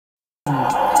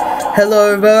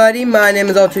Hello everybody, my name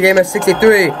is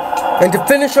UltraGamer63, and to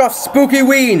finish off Spooky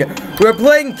Ween, we're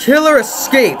playing Killer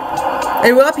Escape.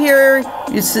 And up here,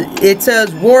 it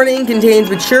says, warning, contains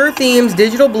mature themes,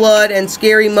 digital blood, and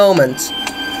scary moments.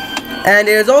 And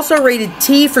it is also rated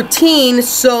T for teen,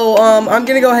 so I'm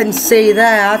gonna go ahead and say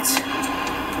that.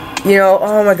 You know,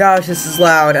 oh my gosh, this is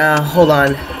loud. Hold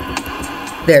on.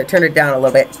 There, turn it down a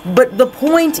little bit. But the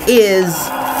point is,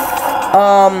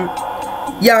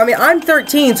 yeah, I mean, I'm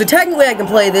 13, so technically I can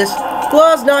play this.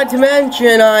 Plus, not to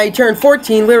mention, I turned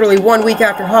 14 literally 1 week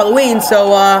after Halloween, so,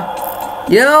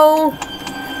 you know...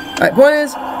 Alright, point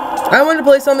is, I wanted to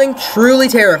play something truly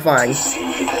terrifying.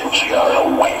 See that you're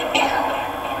awake.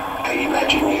 I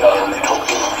imagine you're a little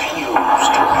confused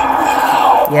right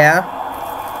now. Yeah?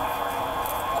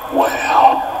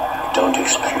 Well, don't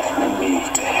expect me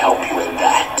to help you with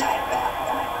that.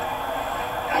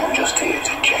 I'm just here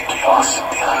to check you're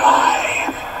still alive.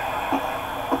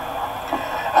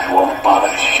 I won't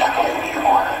bother shackling you,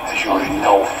 as you're in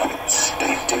no fit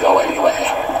state to go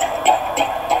anywhere.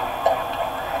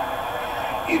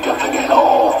 You can forget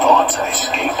all thoughts of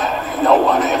escape. No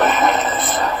one ever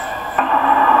has.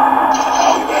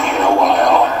 I'll be back in a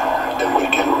while, then we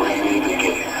can really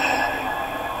begin.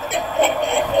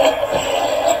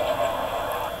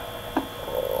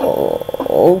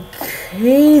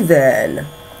 Okay then.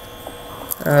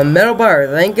 Metal bars,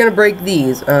 I ain't gonna break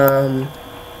these.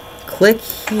 Click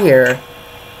here.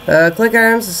 Click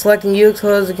items to select and use,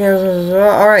 close the camera.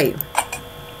 Alright.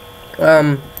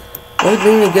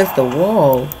 Leaning against the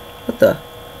wall. What the?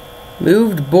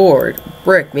 Moved board.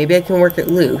 Brick. Maybe I can work it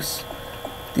loose.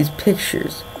 These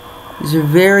pictures. These are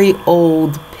very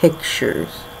old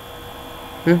pictures.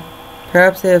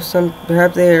 Perhaps they have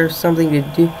something to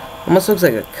do. Almost looks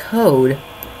like a code.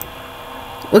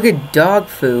 Look at dog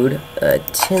food. A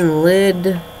tin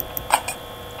lid.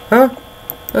 Huh?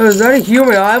 Oh, is that a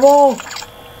human eyeball?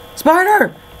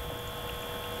 Spider!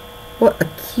 What? A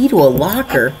key to a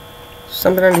locker?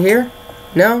 Something under here?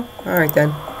 No? Alright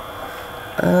then.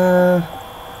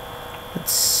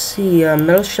 Let's see.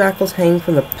 Metal shackles hanging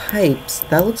from the pipes.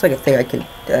 That looks like a thing I can,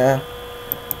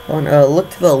 look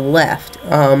to the left.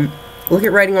 Look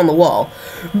at writing on the wall.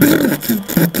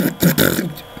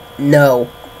 No.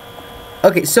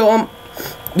 Okay, so,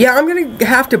 yeah, I'm gonna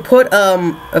have to put,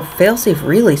 a failsafe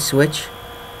relay switch.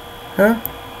 Huh?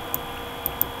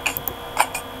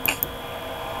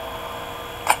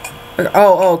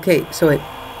 Oh, okay, so wait.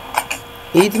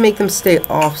 You need to make them stay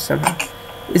off somehow.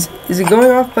 Is it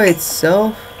going off by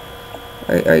itself?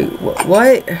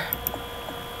 What?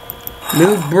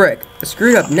 Move brick. A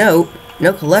screwed up note.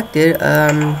 No collected.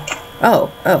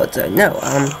 Oh, it's a no.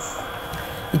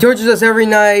 He tortures us every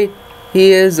night.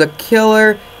 He is a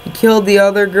killer. He killed the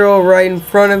other girl right in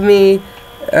front of me.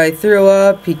 I threw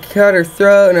up. He cut her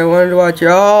throat, and I wanted to watch it.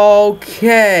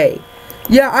 Okay.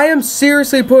 Yeah, I am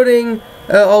seriously putting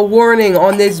a warning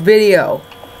on this video.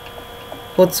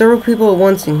 Well, it's several people at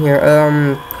once in here.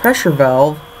 Pressure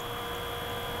valve.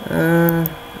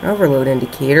 Overload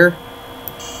indicator.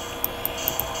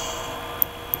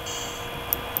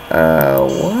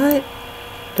 What?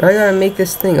 Do I gotta make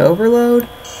this thing overload?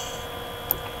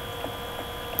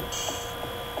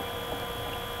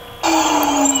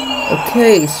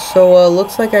 Okay, so,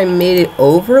 looks like I made it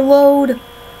overload.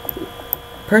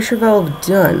 Pressure valve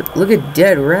done. Look at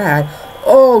dead rat.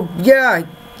 Oh, yeah.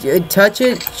 Touch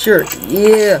it? Sure.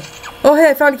 Yeah. Oh, hey,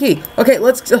 I found a key. Okay,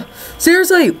 let's...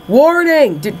 seriously,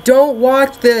 warning! Don't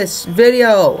watch this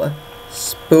video.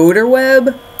 Spooder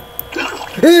web?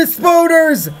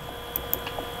 Spooders!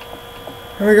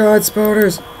 Oh my god,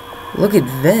 spooders. Look at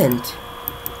vent.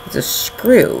 It's a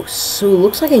screw. So, it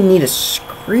looks like I need a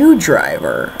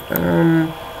screwdriver.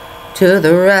 To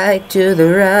the right, to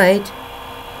the right.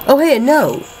 Oh, hey, a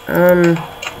note.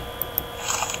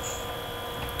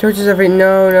 Torches every...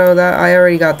 No, that... I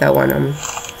already got that one.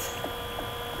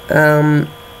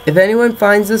 If anyone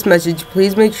finds this message,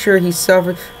 please make sure he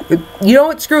suffers... You know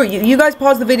what? Screw it. You guys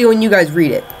pause the video and you guys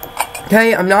read it.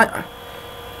 Okay? I'm not...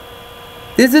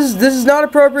 This is not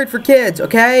appropriate for kids,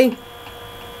 okay?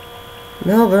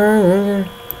 Melbourne...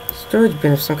 Storage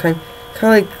bin of some kind.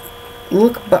 Kind of like...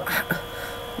 Look, but...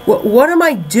 What am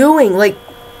I doing? Like...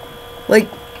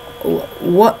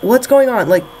 What's going on?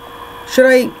 Like... Should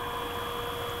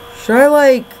I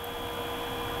like...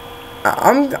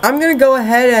 I'm gonna go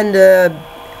ahead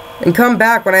and come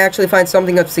back when I actually find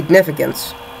something of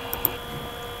significance.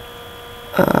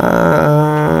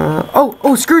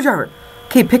 Oh, screwdriver!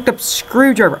 Okay, picked up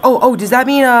screwdriver. Oh, does that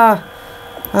mean,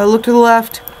 look to the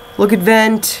left, look at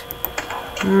vent,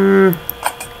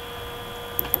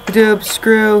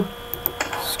 screw,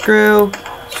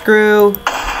 Screw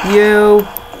you.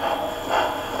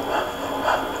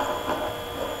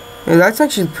 Yeah, that's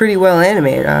actually pretty well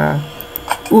animated.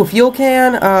 Ooh, fuel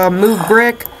can, move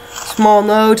brick, small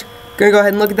note. Gonna go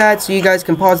ahead and look at that so you guys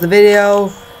can pause the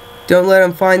video. Don't let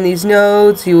him find these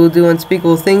notes. He will do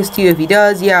unspeakable things to you if he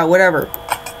does. Yeah, whatever.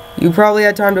 You probably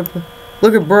had time to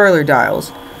look at broiler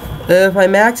dials. If I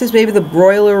max this, maybe the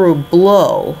broiler will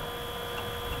blow.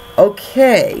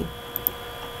 Okay.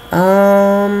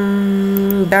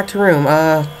 Back to room.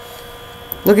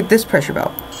 Look at this pressure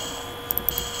valve.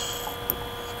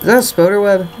 Is that a spoder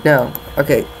web? No.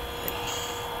 Okay.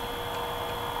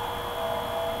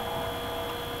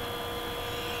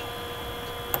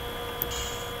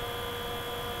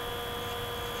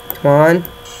 Come on.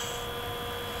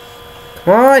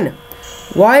 Come on!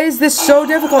 Why is this so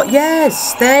difficult?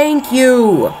 Yes! Thank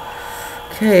you!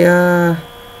 Okay,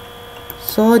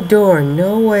 solid door,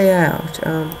 no way out.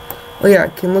 Oh yeah, I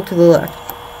can look to the left.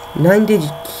 9-digit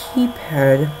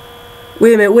keypad.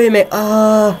 Wait a minute,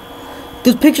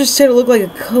 those pictures said it looked like a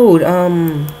code,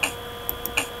 I'm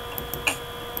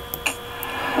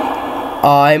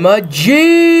a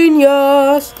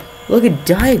genius! Look at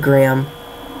diagram.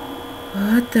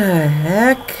 What the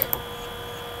heck?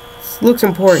 This looks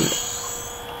important.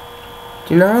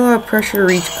 Do not allow pressure to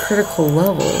reach critical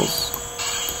levels.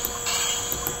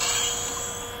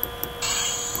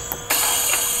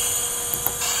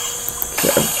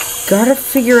 Okay, I've gotta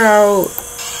figure out...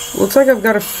 Looks like I've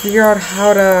gotta figure out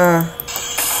how to...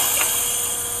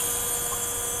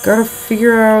 Gotta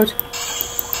figure out...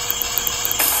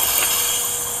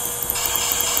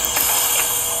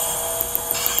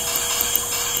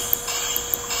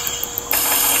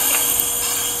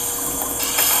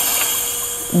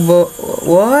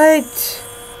 What?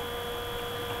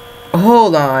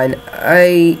 Hold on.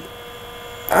 I'm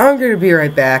gonna be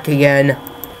right back again.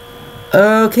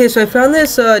 Okay, so I found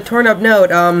this torn up note.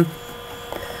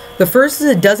 The first is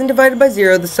a dozen divided by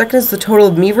 0. The second is the total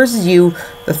of me versus you.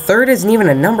 The third isn't even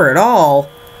a number at all.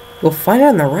 We'll find out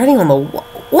in the writing on the wall.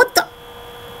 What the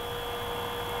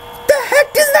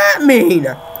heck does that mean?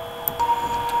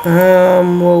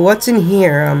 Well, what's in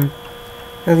here?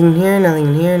 Nothing in here, nothing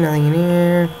in here, nothing in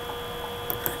here.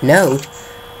 Note.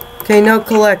 Okay, note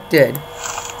collected.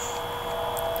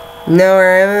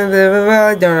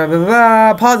 No, don't.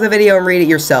 Pause the video and read it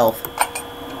yourself.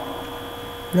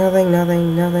 Nothing.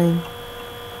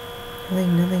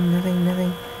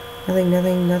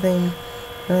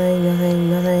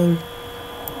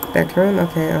 Back to room.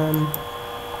 Okay.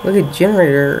 Look at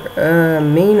generator.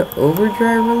 Main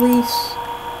overdrive release.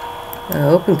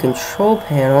 Open control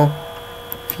panel.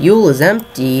 Fuel is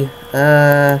empty.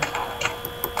 Can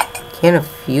of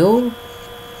fuel?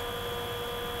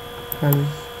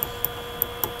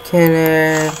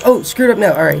 Oh, screwed up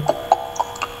note.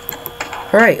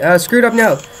 Alright, screwed up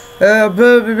note.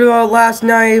 Last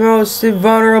night, most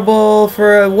vulnerable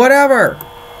for whatever.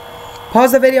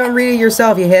 Pause the video and read it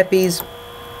yourself, you hippies.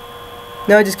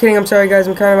 No, just kidding. I'm sorry, guys.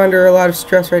 I'm kind of under a lot of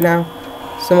stress right now.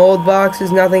 Some old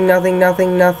boxes. Nothing. Oh,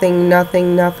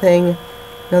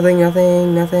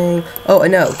 a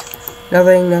note.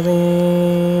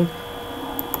 Nothing.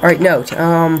 Alright, note.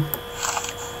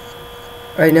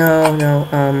 Alright,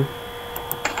 no.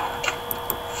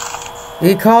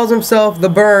 He calls himself the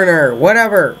burner.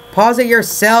 Whatever. Pause it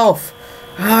yourself.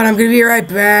 And I'm gonna be right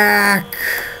back.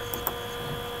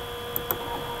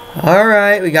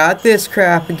 Alright, we got this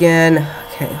crap again.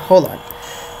 Okay, hold on.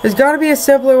 There's gotta be a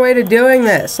simpler way to doing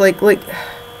this. Like,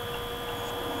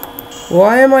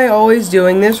 why am I always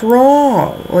doing this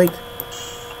wrong? Like,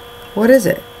 what is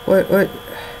it? What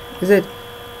is it?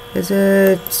 Is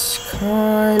it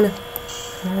con?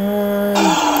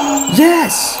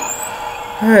 Yes!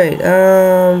 Alright,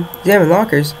 examine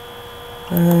lockers.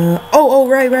 Oh,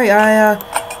 right. I,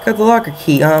 got the locker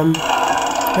key. No.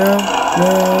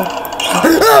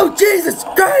 Oh, Jesus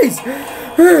Christ!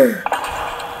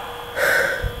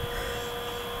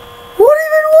 What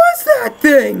even was that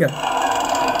thing?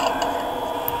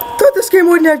 Thought this game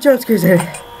wouldn't have jump scares in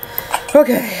it.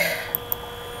 Okay.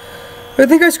 I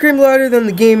think I screamed louder than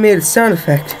the game made a sound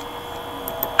effect.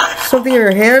 Something in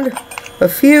your hand? A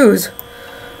fuse.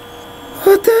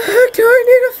 What the heck do I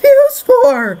need a fuse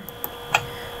for?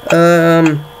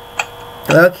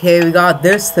 Okay, we got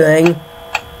this thing.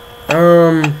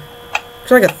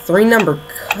 It's like a 3-number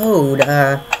code.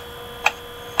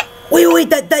 Wait,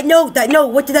 that note,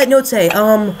 what did that note say?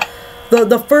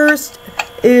 The first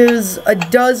is a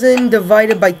dozen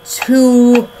divided by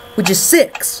 2, which is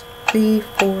 6. 3,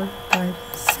 4, 5,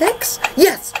 6?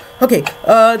 Yes! Okay,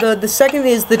 the second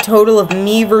is the total of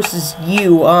me versus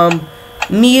you.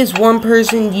 me is one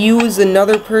person, you is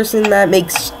another person, that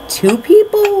makes 2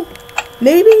 people?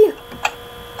 Maybe?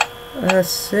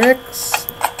 6.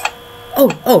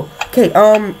 Oh, okay,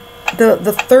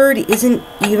 the third isn't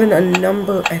even a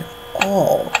number at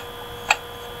all.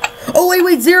 Oh,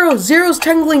 wait, 0! 0's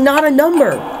technically not a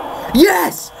number!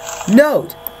 Yes!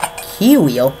 Note. Key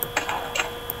wheel.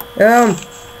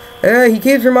 He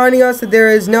keeps reminding us that there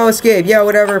is no escape. Yeah,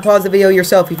 whatever, pause the video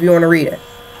yourself if you want to read it.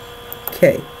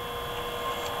 Okay.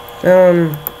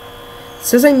 It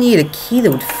says I need a key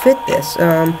that would fit this.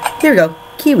 Here we go.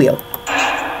 Key wheel.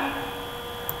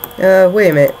 Wait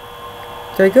a minute.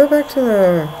 Did I go back to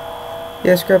the...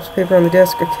 Yeah, scraps of paper on the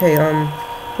desk. Okay,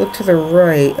 look to the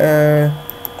right.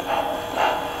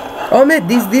 I'll admit,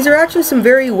 these are actually some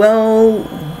very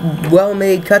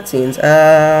well-made cutscenes.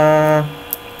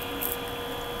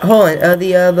 Hold on,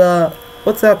 the...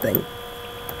 What's that thing?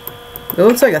 It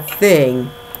looks like a thing.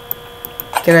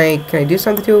 Can I do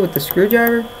something to it with the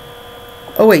screwdriver?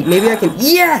 Oh wait, maybe I can...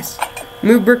 Yes!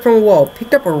 Move brick from a wall.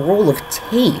 Picked up a roll of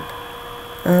tape.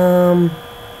 Oh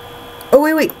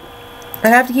wait. I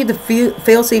have to keep the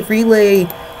failsafe relay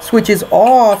switches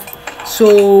off,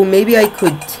 so maybe I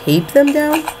could tape them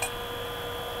down?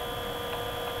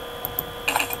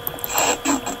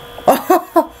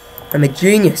 Oh, I'm a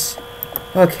genius.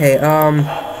 Okay,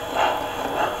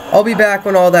 I'll be back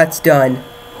when all that's done.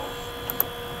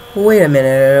 Wait a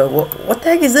minute, what the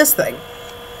heck is this thing?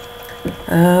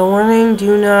 Warning,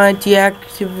 do not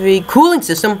deactivate cooling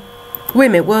system. Wait a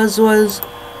minute, was...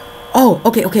 Oh,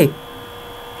 okay.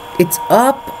 It's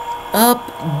up,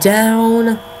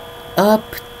 down, up.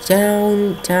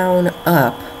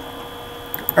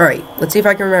 Alright, let's see if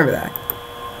I can remember that.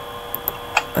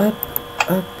 Up,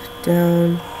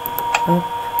 down,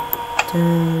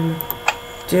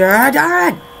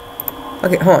 down.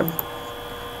 Okay, hold on.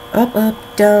 Up,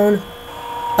 down.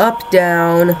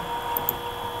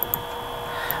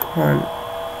 Hold on.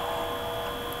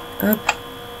 Up,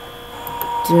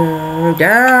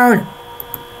 down.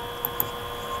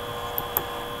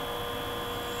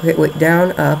 Okay, wait,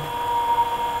 down, up.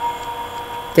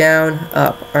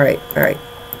 Alright.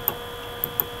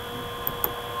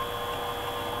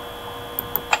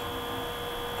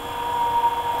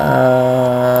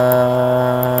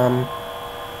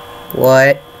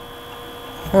 What?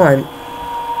 Hold on.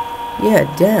 Yeah,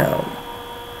 down.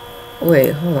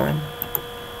 Wait, hold on.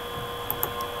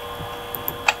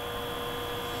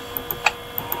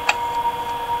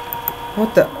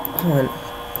 What the? Hold on.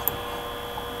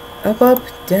 Up,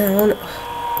 down.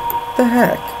 What the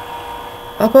heck?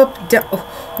 Up, down.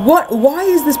 What? Why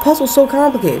is this puzzle so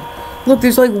complicated? Look,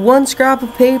 there's like one scrap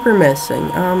of paper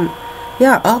missing.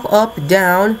 Yeah, up,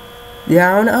 down,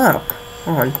 up.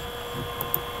 Hold on.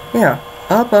 Yeah,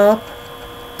 up,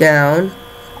 down,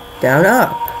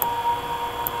 up.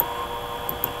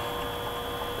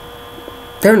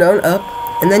 Down, up,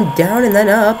 and then down, and then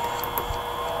up.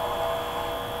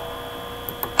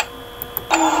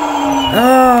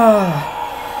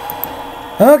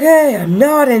 Okay, I'm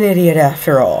not an idiot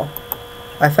after all.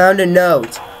 I found a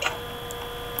note.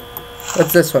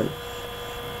 What's this one?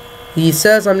 He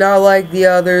says I'm not like the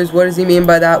others. What does he mean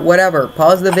by that? Whatever.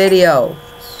 Pause the video.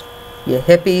 You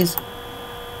hippies.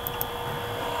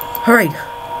 Alright.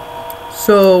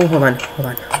 So, hold on.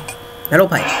 Metal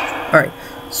pipe. Alright.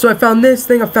 So I found this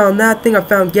thing, I found that thing, I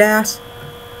found gas.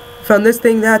 I found this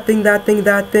thing, that thing. And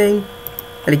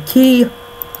a key.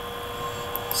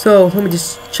 So, let me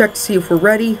just check to see if we're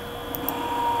ready.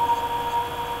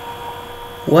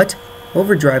 What?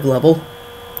 Overdrive level.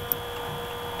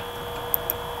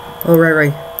 Oh,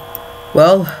 right.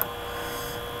 Well,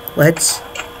 let's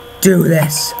do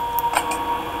this.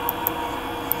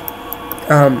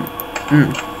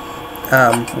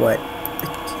 What?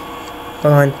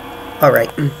 Hold on. Alright.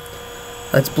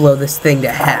 Let's blow this thing to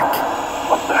heck.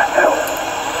 What the hell?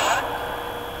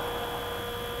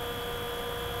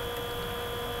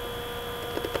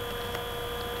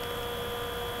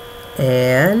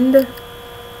 And...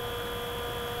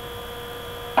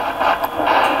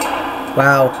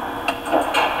 Wow.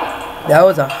 That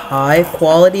was a high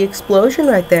quality explosion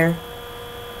right there.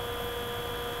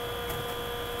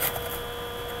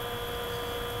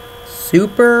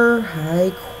 Super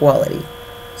high quality.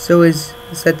 So is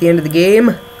that the end of the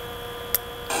game?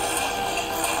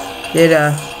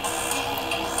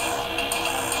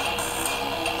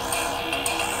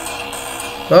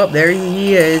 Oh, there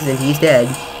he is, and he's dead.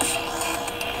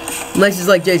 Unless he's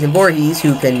like Jason Voorhees,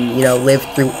 who can, you know, live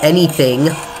through anything.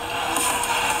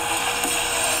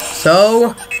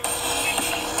 So,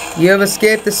 you have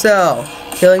escaped the cell,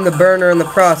 killing the burner in the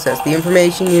process. The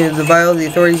information is vital to the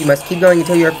authorities. You must keep going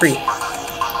until you are free.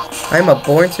 I'm a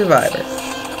born survivor.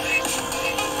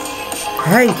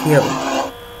 Thank you.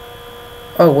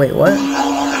 Oh, wait, what?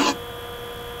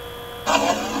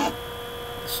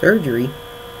 Surgery?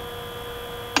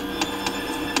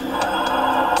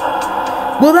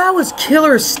 Well, that was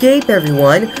Killer Escape,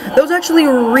 everyone. That was actually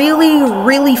a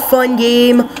really fun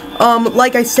game.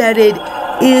 Like I said, it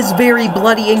is very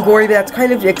bloody and gory, but that's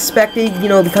kind of expected, you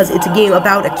know, because it's a game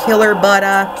about a killer, but,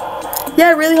 yeah,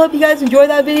 I really hope you guys enjoyed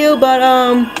that video,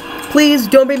 but, please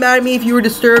don't be mad at me if you were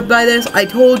disturbed by this. I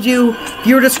told you,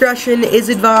 viewer discretion is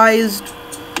advised.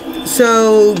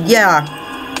 So, yeah,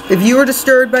 if you were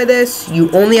disturbed by this, you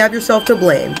only have yourself to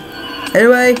blame.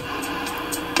 Anyway,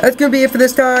 that's gonna be it for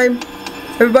this time.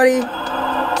 Everybody,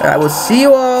 I will see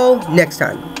you all next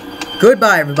time.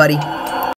 Goodbye, everybody.